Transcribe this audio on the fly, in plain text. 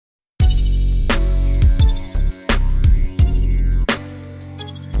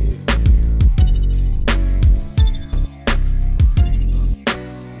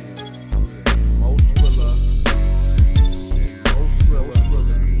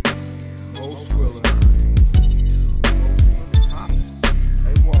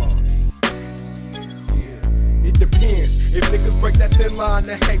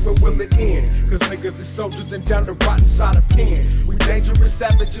soldiers and down the rotten side of pen. We dangerous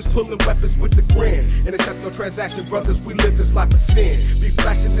savages pulling weapons with the grin. And except no transaction brothers, we live this life of sin. Be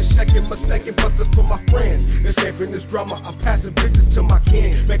flashing and shaking, mistaken busters for my friends. Escaping this drama, I'm passing bitches to my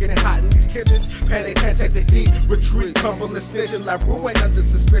kin. Making it hot in these kitchens, panic can't take the heat. Retreat, crumble and snitching, Laroo ain't under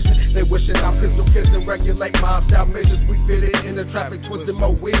suspicion. They wishing I'm pistol kissing, regulate mob style measures. We fit it in the traffic, twisting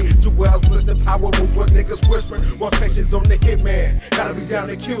more weed. Jewels, blizzard, power moves, what niggas whispering. More patience on the hitman, gotta be down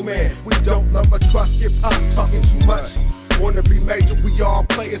to Q, man. We don't love or trust, get pop, talking too much. Wanna be major, we all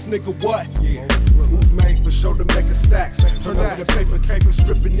players, nigga, what? Yeah. Who's made for show to make a stacks? Turn over the paper,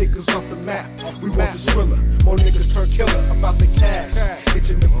 stripping niggas off the map. We want the Skrilla, more niggas turn killer about the cash.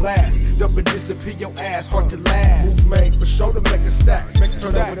 Itching the blast, dump and disappear your ass, hard to last. Who's made for show to make a stacks?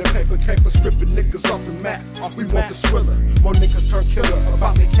 Turn over the paper, stripping niggas off the map. We want the Skrilla, more niggas turn killer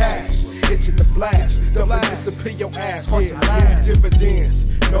about the cash. Itching the blast, dump and disappear your ass, hard to last.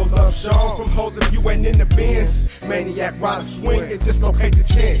 Dividends. No love shown from hoes if you ain't in the bins. Maniac rider swing and dislocate the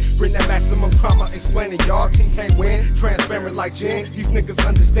chin. Bring that maximum trauma, explaining y'all team can't win. Transparent like gin, these niggas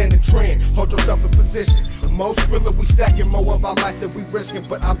understand the trend. Hold yourself in position. Most Skrilla, we stacking more of our life than we risking.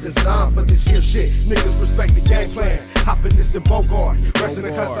 But I'm designed for this here shit. Niggas respect the game plan. Hop in this in Bogart,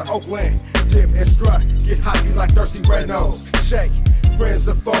 resident cuss of Oakland. Dip and strut, get hoppy like thirsty red nose. Shake. Friends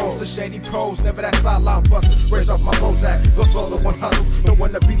or foes, the shady pros, never that sideline buster. Raise off my Bozak, go solo one hustle. Don't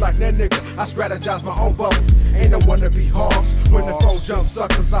wanna be like that nigga, I strategize my own bubbles. Ain't no one to be hogs. When the phone jump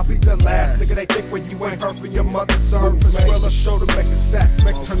suckers, I'll be the last. Nigga, they think when you ain't hurt for your mother, serve for Skrilla, show to make a stack.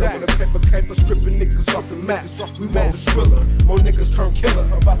 Turn over the paper, stripping niggas off the map. We want the Skrilla, more niggas turn killer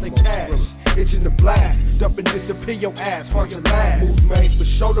about their cash. Itching the blast, dump and disappear your ass, hard to last. Moves made for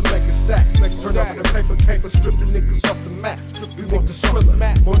show to make a stack. Turn over the paper, stripping niggas off the map. We want the Skrilla,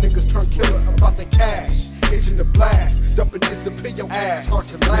 more niggas turn killer about their cash. Itching the blast, dump and disappear your ass, hard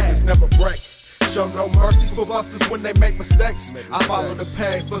to last. Niggas never break. Show no mercy for busters when they make mistakes. I follow the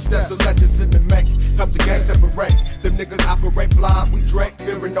pain, footsteps of legends in the making. Help the gang separate. Them niggas operate blind, we Drake,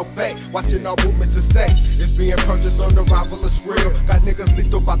 fearing no fate. Watching our movements and states. It's being purchased on the rival of Skrilla. Got niggas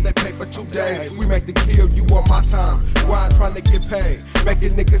lethal about that paper 2 days. We make the kill, you on my time. Grind trying to get paid.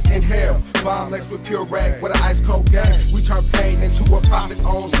 Making niggas inhale. Bomb legs with pure rag with an ice cold game. We turn pain into a profit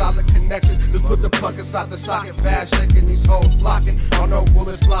on solid connections. Just put the plug inside the socket fast, shaking these hoes blocking. I know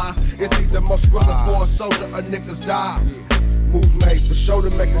bullets fly. It's either most Skrilla for a soldier or niggas die. Moves made for show to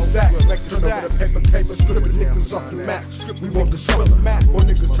make a stack. Turn over the paper, stripping niggas off the map. We want the Skrilla, more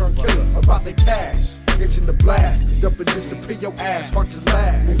niggas turn killer about their cash. Itching the blast, dump and disappear your ass, hard to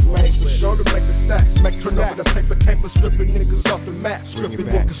last. Moves made for show to make a stack. Turn over the paper, stripping niggas off the map. We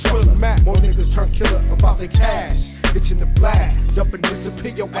want the Skrilla, more niggas turn killer about their cash. Itching the blast, dump and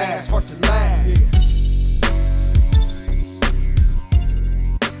disappear your ass, hard to last.